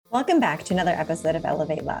Welcome back to another episode of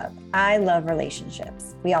Elevate Love. I love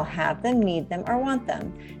relationships. We all have them, need them, or want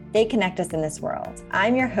them. They connect us in this world.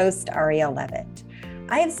 I'm your host, Arielle Levitt.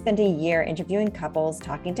 I have spent a year interviewing couples,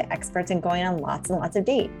 talking to experts, and going on lots and lots of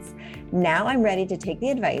dates. Now I'm ready to take the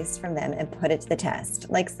advice from them and put it to the test,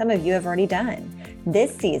 like some of you have already done.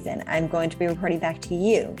 This season, I'm going to be reporting back to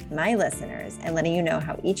you, my listeners, and letting you know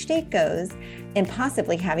how each date goes and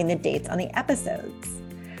possibly having the dates on the episodes.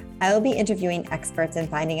 I will be interviewing experts and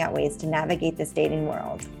finding out ways to navigate this dating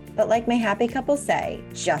world. But like my happy couples say,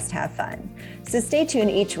 just have fun. So stay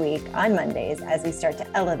tuned each week on Mondays as we start to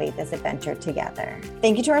elevate this adventure together.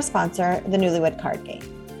 Thank you to our sponsor, the Newlywed Card Game.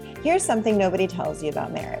 Here's something nobody tells you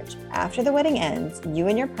about marriage. After the wedding ends, you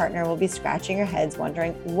and your partner will be scratching your heads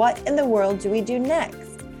wondering, what in the world do we do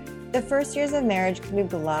next? The first years of marriage can be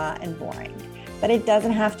blah and boring, but it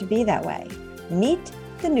doesn't have to be that way. Meet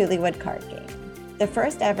the Newlywed Card Game, the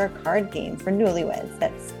first ever card game for newlyweds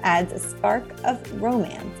that adds a spark of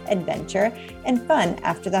romance, adventure, and fun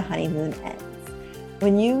after the honeymoon ends.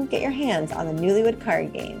 When you get your hands on the Newlywed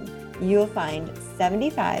Card Game, you'll find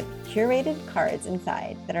 75 curated cards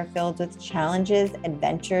inside that are filled with challenges,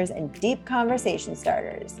 adventures, and deep conversation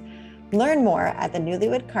starters. Learn more at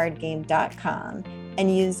thenewlywedcardgame.com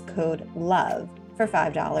and use code LOVE for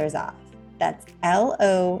 $5 off. That's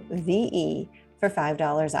LOVE for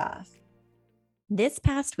 $5 off. This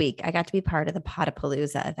past week, I got to be part of the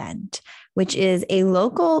Podapalooza event, which is a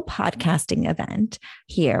local podcasting event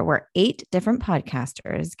here where 8 different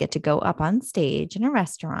podcasters get to go up on stage in a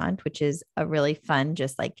restaurant, which is a really fun,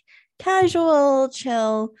 just like casual,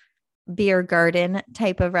 chill beer garden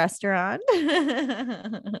type of restaurant.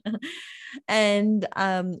 And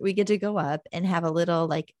we get to go up and have a little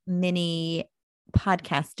like mini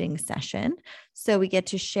podcasting session. So we get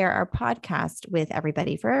to share our podcast with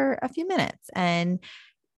everybody for a few minutes and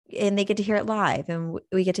they get to hear it live and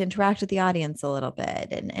we get to interact with the audience a little bit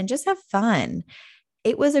and just have fun.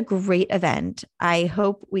 It was a great event. I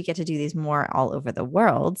hope we get to do these more all over the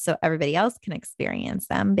world so everybody else can experience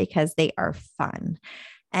them because they are fun.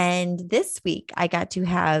 And this week I got to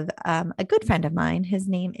have a good friend of mine. His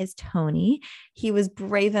name is Tony. He was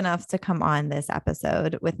brave enough to come on this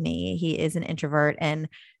episode with me. He is an introvert and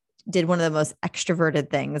did one of the most extroverted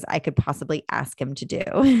things I could possibly ask him to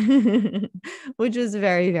do, which was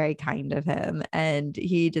very, very kind of him. And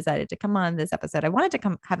he decided to come on this episode. I wanted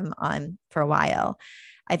to have him on for a while.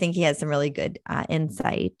 I think he has some really good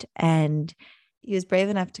insight and he was brave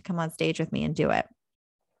enough to come on stage with me and do it.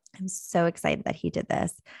 I'm so excited that he did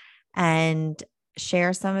this and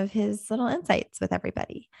share some of his little insights with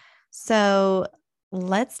everybody. So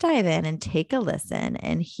let's dive in and take a listen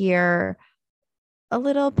and hear a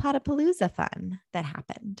little Podapalooza fun that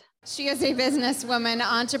happened. She is a businesswoman,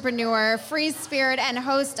 entrepreneur, free spirit, and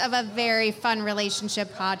host of a very fun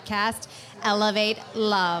relationship podcast, Elevate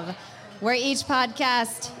Love, where each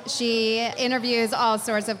podcast she interviews all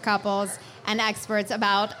sorts of couples and experts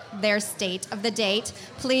about their state of the date.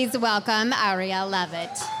 Please welcome Arielle Levitt.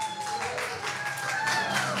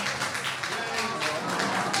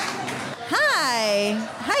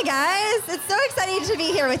 Hi guys. It's so exciting to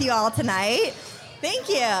be here with you all tonight. Thank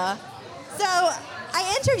you. So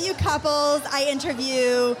I interview couples, I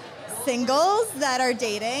interview singles that are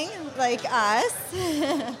dating, like us.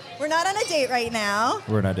 We're not on a date right now.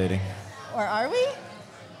 We're not dating. Or are we?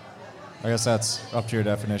 I guess that's up to your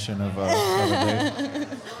definition of a date.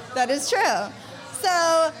 That is true. So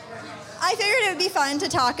I figured it would be fun to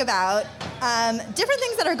talk about different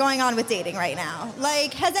things that are going on with dating right now.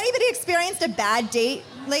 Like, has anybody experienced a bad date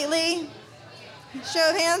lately? Show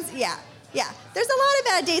of hands? Yeah. There's a lot of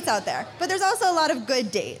bad dates out there, but there's also a lot of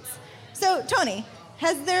good dates. So, Tony,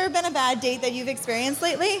 has there been a bad date that you've experienced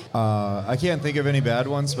lately? I can't think of any bad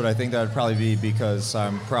ones, but I think that would probably be because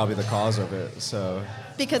I'm probably the cause of it. So.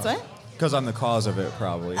 Because what? Because I'm the cause of it,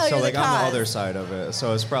 probably. Oh, so, you're like, the I'm cause. the other side of it.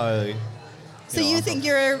 So it's probably. So you think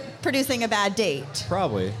you're producing a bad date?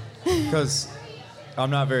 Probably. Because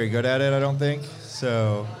I'm not very good at it, I don't think.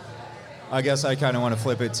 So I guess I kind of want to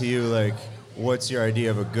flip it to you, like, what's your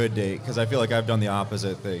idea of a good date? Because I feel like I've done the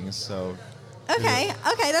opposite things, so. Okay,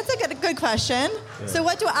 that's a good question. Yeah. So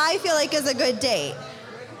what do I feel like is a good date?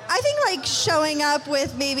 I think like showing up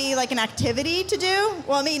with maybe like an activity to do.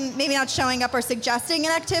 Well, I mean, maybe not showing up or suggesting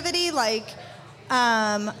an activity like,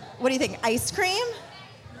 what do you think, ice cream?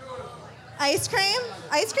 Ice cream?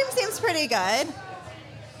 Ice cream seems pretty good.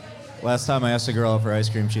 Last time I asked a girl out for ice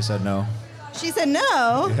cream, she said no. She said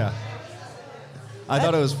no? Yeah. I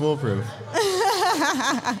thought it was foolproof.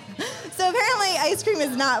 So apparently ice cream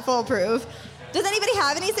is not foolproof. Does anybody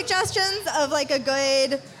have any suggestions of like a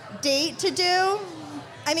good date to do?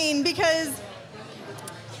 I mean, because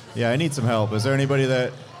Yeah, I need some help. Is there anybody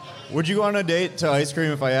that... Would you go on a date to ice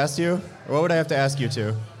cream if I asked you? Or what would I have to ask you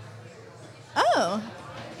to? Oh.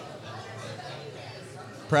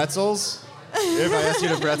 Pretzels? If I asked you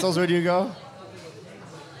to pretzels, would you go?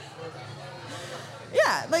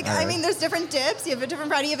 Yeah, like, All right. I mean, there's different dips. You have a different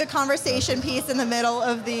variety. You have a conversation piece in the middle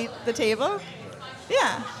of the table.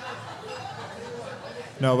 Yeah.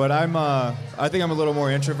 No, but I think I'm a little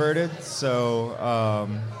more introverted, so I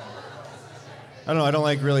don't know. I don't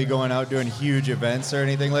like really going out doing huge events or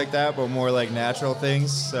anything like that, but more like natural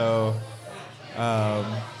things. So,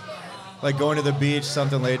 like going to the beach,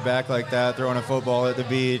 something laid back like that, throwing a football at the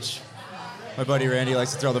beach. My buddy Randy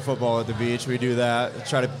likes to throw the football at the beach. We do that.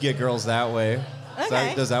 Try to get girls that way.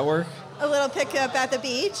 Okay. Does that work? A little pickup at the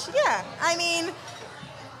beach. Yeah. I mean,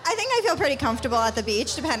 I think I feel pretty comfortable at the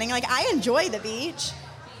beach, depending. Like, I enjoy the beach.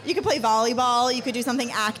 You could play volleyball. You could do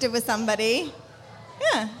something active with somebody.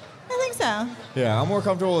 Yeah, I think so. Yeah, I'm more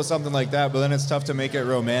comfortable with something like that, but then it's tough to make it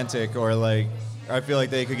romantic, or like, I feel like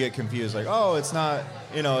they could get confused. Like, oh, it's not,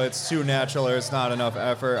 it's too natural, or it's not enough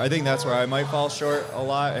effort. I think that's where I might fall short a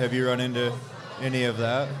lot. Have you run into any of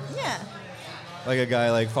that? Yeah. Like a guy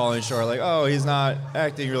like falling short, like, oh, he's not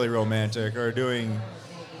acting really romantic or doing,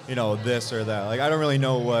 this or that. Like, I don't really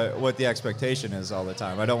know what the expectation is all the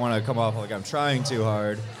time. I don't want to come off like I'm trying too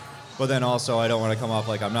hard, but then also I don't want to come off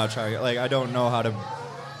like I'm not trying. Like, I don't know how to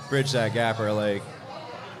bridge that gap or like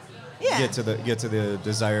get to the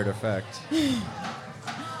desired effect.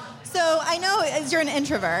 So I know as you're an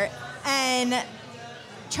introvert and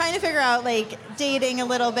trying to figure out like dating a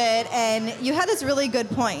little bit, and you had this really good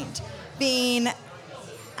point being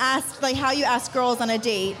asked like how you ask girls on a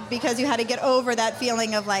date, because you had to get over that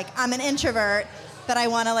feeling of like, I'm an introvert, but I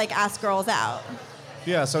want to like ask girls out.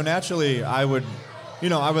 Yeah, so naturally I would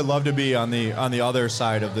love to be on the other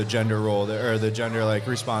side of the gender role or the gender like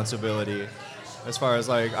responsibility. As far as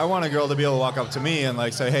like, I want a girl to be able to walk up to me and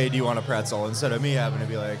like say, hey, do you want a pretzel? Instead of me having to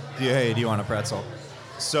be like, hey, do you want a pretzel?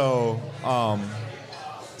 So,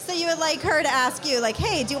 So you would like her to ask you like,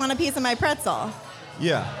 hey, do you want a piece of my pretzel?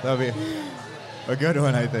 yeah, that would be a good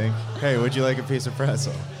one, I think. Hey, would you like a piece of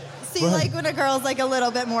pretzel? So you like when a girl's like a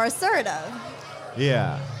little bit more assertive.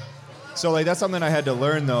 Yeah. So like that's something I had to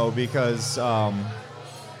learn though, because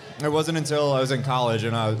it wasn't until I was in college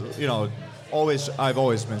and I was, I've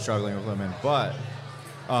always been struggling with women, but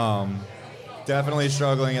definitely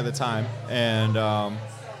struggling at the time. And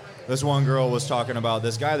this one girl was talking about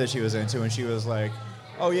this guy that she was into, and she was like,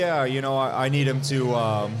 oh yeah, I need him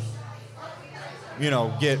to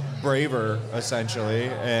get braver, essentially,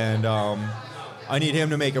 and I need him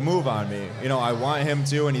to make a move on me. I want him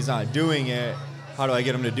to, and he's not doing it. How do I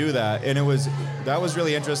get him to do that? And that was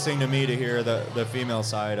really interesting to me to hear the female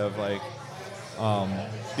side of like,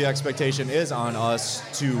 the expectation is on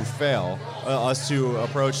us to fail, us to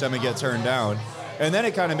approach them and get turned down. And then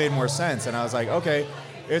it kind of made more sense, and I was like, okay,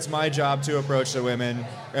 it's my job to approach the women,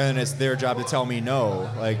 and it's their job to tell me no.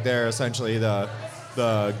 Like, they're essentially the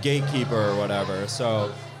gatekeeper or whatever.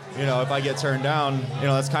 So, if I get turned down,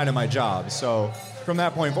 that's kind of my job. So from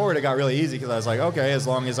that point forward, it got really easy, because I was like, okay, as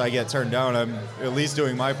long as I get turned down, I'm at least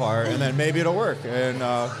doing my part, and then maybe it'll work. And,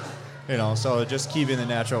 so just keeping the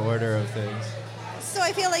natural order of things. So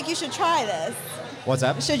I feel like you should try this. What's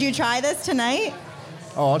that? Should you try this tonight?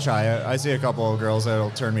 Oh, I'll try it. I see a couple of girls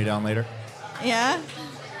that'll turn me down later. Yeah?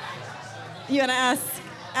 You want to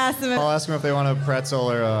ask them? I'll ask them if they want a pretzel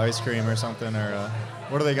or ice cream or something, or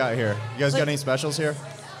what do they got here? You guys got any specials here?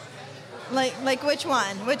 Like which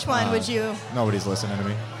one? Which one would you? Nobody's listening to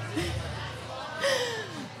me.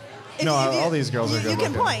 If all these girls are good You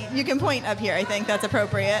can looking. point. You can point up here. I think that's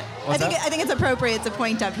appropriate. What's I that? think it's appropriate to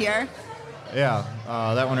point up here. Yeah,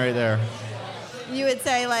 that one right there. You would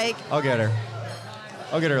say like. I'll get her.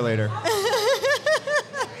 I'll get her later.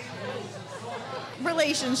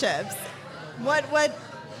 Relationships. What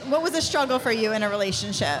was a struggle for you in a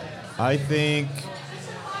relationship? I think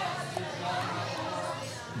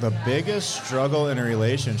the biggest struggle in a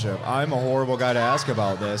relationship, I'm a horrible guy to ask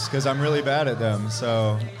about this because I'm really bad at them,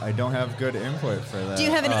 so I don't have good input for that. Do you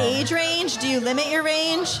have an age range? Do you limit your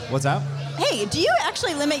range? What's that? Hey, do you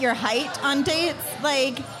actually limit your height on dates?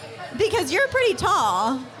 Like, because you're pretty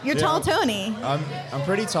tall. You're Yeah. tall, Tony. I'm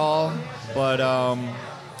pretty tall, but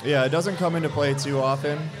it doesn't come into play too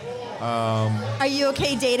often. Are you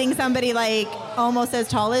okay dating somebody like almost as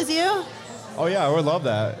tall as you? Oh yeah, I would love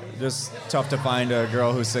that. Just tough to find a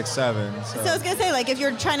girl who's 6'7". So I was gonna say, like, if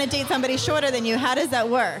you're trying to date somebody shorter than you, how does that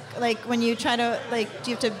work? Like, when you try to, like,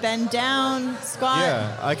 do you have to bend down, squat?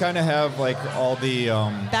 Yeah, I kind of have like all the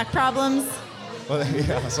Back problems?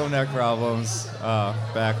 some neck problems,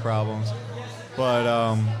 back problems, but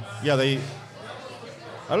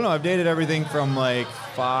I don't know. I've dated everything from like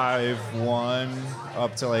 5'1"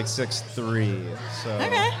 up to like 6'3". So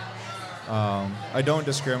Okay. I don't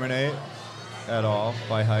discriminate at all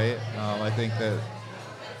by height. I think that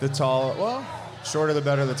shorter the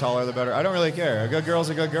better, the taller the better. I don't really care. A good girl's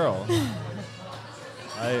a good girl. Good.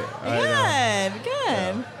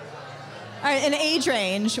 Yeah. All right, an age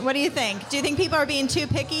range. What do you think? Do you think people are being too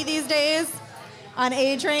picky these days on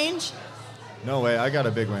age range? No way. I got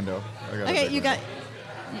a big window.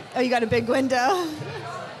 You got a big window.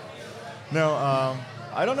 No,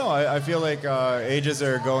 I don't know. I feel like ages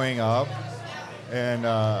are going up, and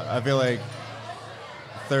I feel like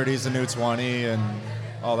 30's the new 20 and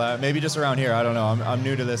all that. Maybe just around here. I don't know. I'm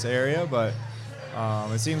new to this area, but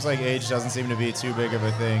it seems like age doesn't seem to be too big of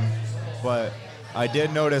a thing. But I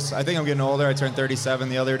did notice, I think I'm getting older. I turned 37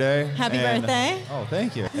 the other day. Happy birthday. Oh,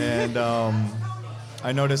 thank you. And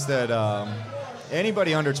I noticed that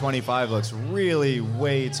anybody under 25 looks really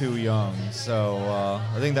way too young. So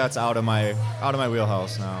I think that's out of my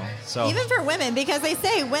wheelhouse now. So Even for women, because they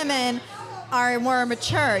say women are more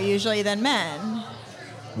mature usually than men.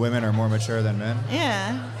 women are more mature than men.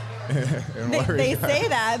 Yeah. In what They regard? say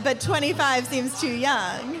that, but 25 seems too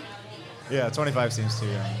young. Yeah, 25 seems too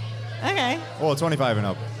young. Okay. Well, 25 and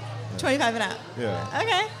up. 25 and up. Yeah.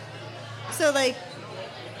 Okay. So, okay,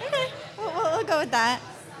 we'll go with that.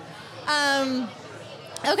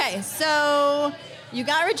 Okay, so you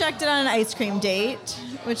got rejected on an ice cream date,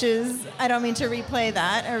 which is, I don't mean to replay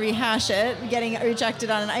that or rehash it, getting rejected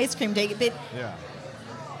on an ice cream date, but Yeah.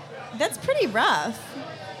 that's pretty rough.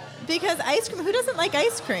 Because ice cream, who doesn't like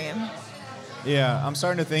ice cream? Yeah, I'm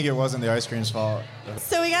starting to think it wasn't the ice cream's fault.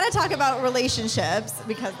 So we got to talk about relationships,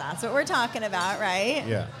 because that's what we're talking about, right?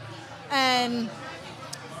 Yeah. And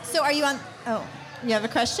so are you on, you have a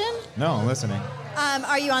question? No, I'm listening.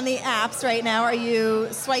 Are you on the apps right now? Are you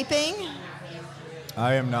swiping?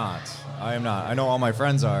 I am not. I know all my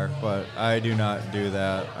friends are, but I do not do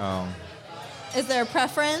that. Is there a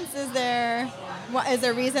preference? Is there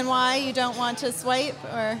a reason why you don't want to swipe,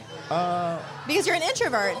 or? Because you're an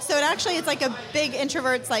introvert, so it's like a big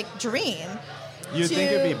introvert's like dream. You'd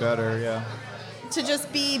think it'd be better, yeah. To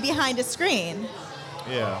just be behind a screen.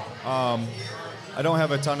 Yeah. I don't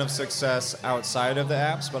have a ton of success outside of the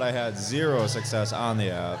apps, but I had zero success on the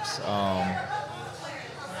apps.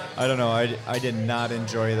 I don't know. I did not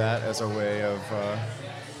enjoy that as a way of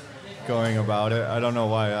going about it. I don't know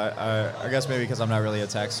why. I guess maybe because I'm not really a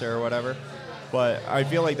texter or whatever. But I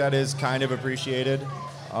feel like that is kind of appreciated.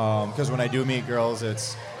 Because when I do meet girls,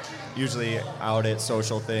 it's usually out at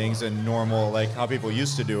social things and normal, like how people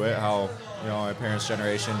used to do it, how my parents'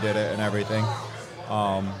 generation did it and everything.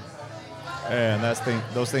 And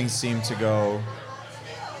those things seem to go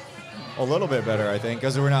a little bit better, I think,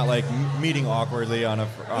 because we're not like meeting awkwardly on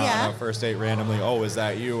a first date randomly. Oh, is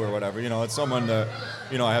that you or whatever? It's someone that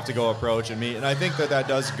I have to go approach and meet, and I think that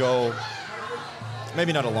does go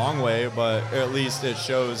maybe not a long way, but at least it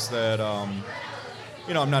shows that I'm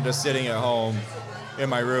not just sitting at home in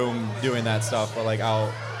my room doing that stuff, but like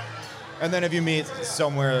out. And then if you meet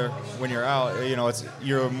somewhere when you're out,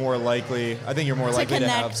 you're more likely. I think you're more likely to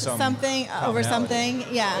have something over something.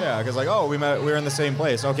 Yeah. Yeah, because we were in the same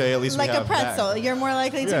place. Okay, at least like we have a pretzel. that. You're more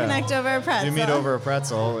likely to connect over a pretzel. You meet over a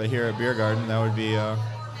pretzel here at Beer Garden. That would be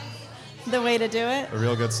the way to do it. A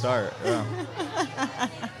real good start. Yeah.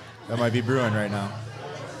 That might be brewing right now.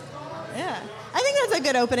 Yeah, I think that's a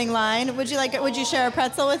good opening line. Would you share a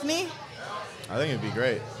pretzel with me? I think it'd be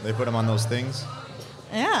great. They put them on those things.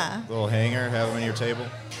 Yeah. Little hanger, have them in your table.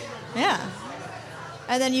 Yeah.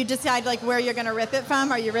 And then you decide where you're going to rip it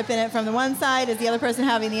from. Are you ripping it from the one side? Is the other person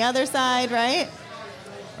having the other side, right?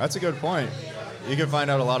 That's a good point. You can find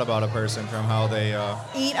out a lot about a person from how they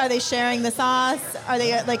eat. Are they sharing the sauce? Are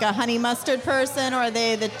they like a honey mustard person, or are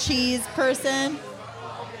they the cheese person?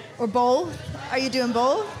 Or both? Are you doing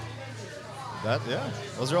both?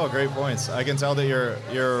 Those are all great points. I can tell that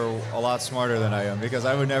you're a lot smarter than I am, because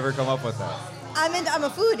I would never come up with that. I'm a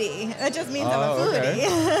foodie. That just means I'm a foodie. Okay.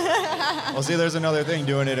 Well, see, there's another thing.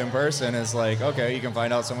 Doing it in person is like, okay, you can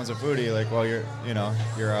find out someone's a foodie. Like, well, you're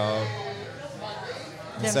out.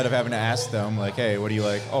 Instead of having to ask them, like, hey, what do you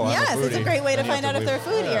like? Oh, I'm a foodie. It's a great way to Then you find have out if they're a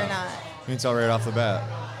foodie or not. You can tell right off the bat.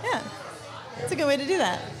 Yeah. It's a good way to do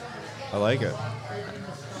that. I like it.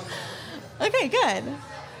 Okay, good.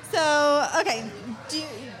 So, okay,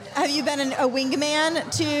 have you been a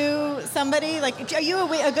wingman to somebody? Like, are you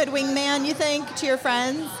a good wingman, you think, to your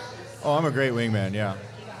friends? Oh, I'm a great wingman, yeah.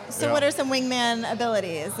 So what are some wingman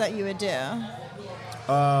abilities that you would do?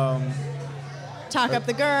 Talk up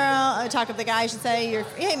the girl, talk up the guy, I should say.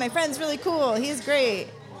 Hey, my friend's really cool. He's great.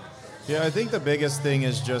 Yeah, I think the biggest thing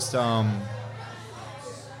is just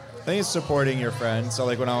I think it's supporting your friends. So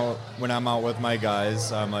like when I'm out with my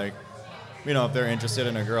guys, I'm like, you know, if they're interested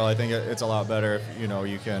in a girl, I think it's a lot better if, you know,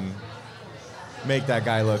 you can make that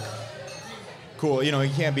guy look cool. You know,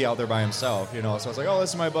 he can't be out there by himself, you know. So it's like, oh,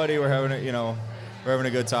 this is my buddy. We're having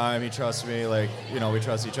a good time. He trusts me. Like, you know, we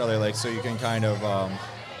trust each other. Like, so you can kind of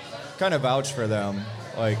vouch for them,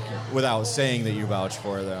 like, without saying that you vouch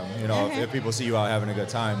for them. You know, if people see you out having a good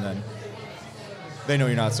time, then they know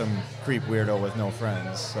you're not some creep weirdo with no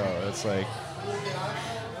friends. So it's like,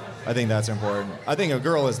 I think that's important. I think a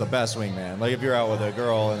girl is the best wingman. Like, if you're out with a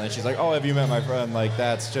girl and then she's like, oh, have you met my friend? Like,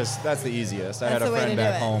 that's the easiest. I had a friend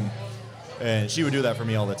back home, and she would do that for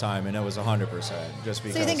me all the time, and it was 100%. Just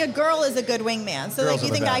because. So you think a girl is a good wingman? So like, you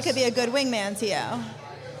think I could be a good wingman to you?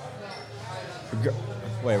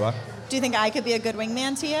 Wait, what? Do you think I could be a good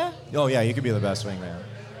wingman to you? Oh yeah, you could be the best wingman.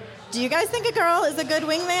 Do you guys think a girl is a good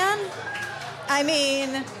wingman? I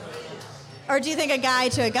mean, or do you think a guy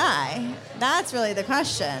to a guy? That's really the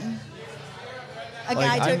question.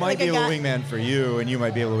 I might be able to wingman for you, and you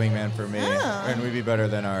might be able to wingman for me, and we'd be better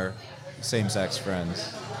than our same-sex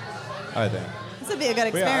friends, I think. This would be a good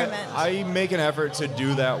experiment. Yeah, I make an effort to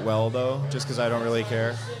do that well, though, just because I don't really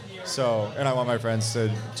care. So, and I want my friends to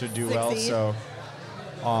do well. So,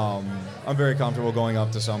 I'm very comfortable going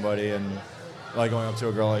up to somebody and like going up to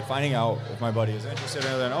a girl, like finding out if my buddy is interested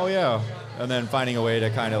in it, then, oh yeah, and then finding a way to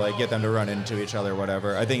kind of like get them to run into each other,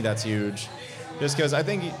 whatever. I think that's huge, just because I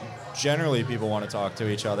think generally people want to talk to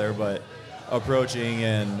each other, but approaching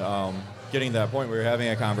and getting to that point where you're having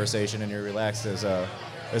a conversation and you're relaxed is a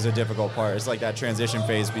difficult part. It's like that transition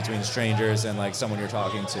phase between strangers and like someone you're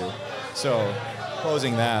talking to. So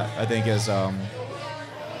closing that, I think, is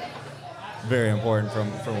very important from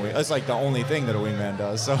it's like the only thing that a wingman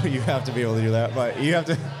does. So you have to be able to do that, but you have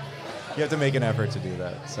to make an effort to do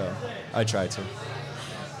that. So I try to.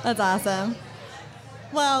 That's awesome.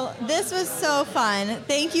 Well, this was so fun.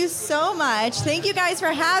 Thank you so much. Thank you guys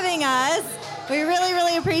for having us. We really,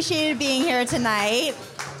 really appreciated being here tonight.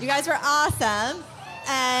 You guys were awesome.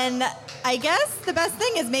 And I guess the best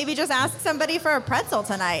thing is maybe just ask somebody for a pretzel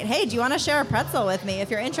tonight. Hey, do you want to share a pretzel with me if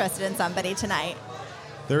you're interested in somebody tonight?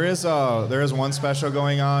 There is one special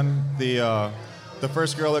going on. The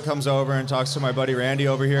first girl that comes over and talks to my buddy Randy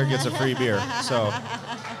over here gets a free beer. So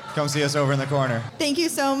come see us over in the corner. Thank you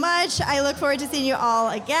so much. I look forward to seeing you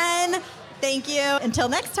all again. Thank you. Until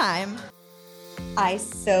next time. I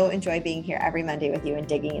so enjoy being here every Monday with you and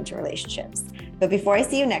digging into relationships. But before I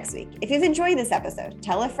see you next week, if you've enjoyed this episode,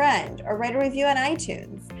 tell a friend or write a review on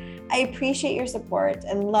iTunes. I appreciate your support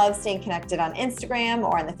and love staying connected on Instagram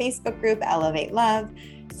or on the Facebook group Elevate Love.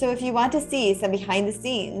 So if you want to see some behind the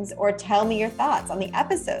scenes or tell me your thoughts on the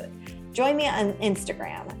episode, join me on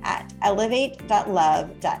Instagram at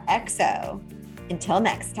elevate.love.xo. Until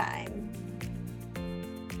next time.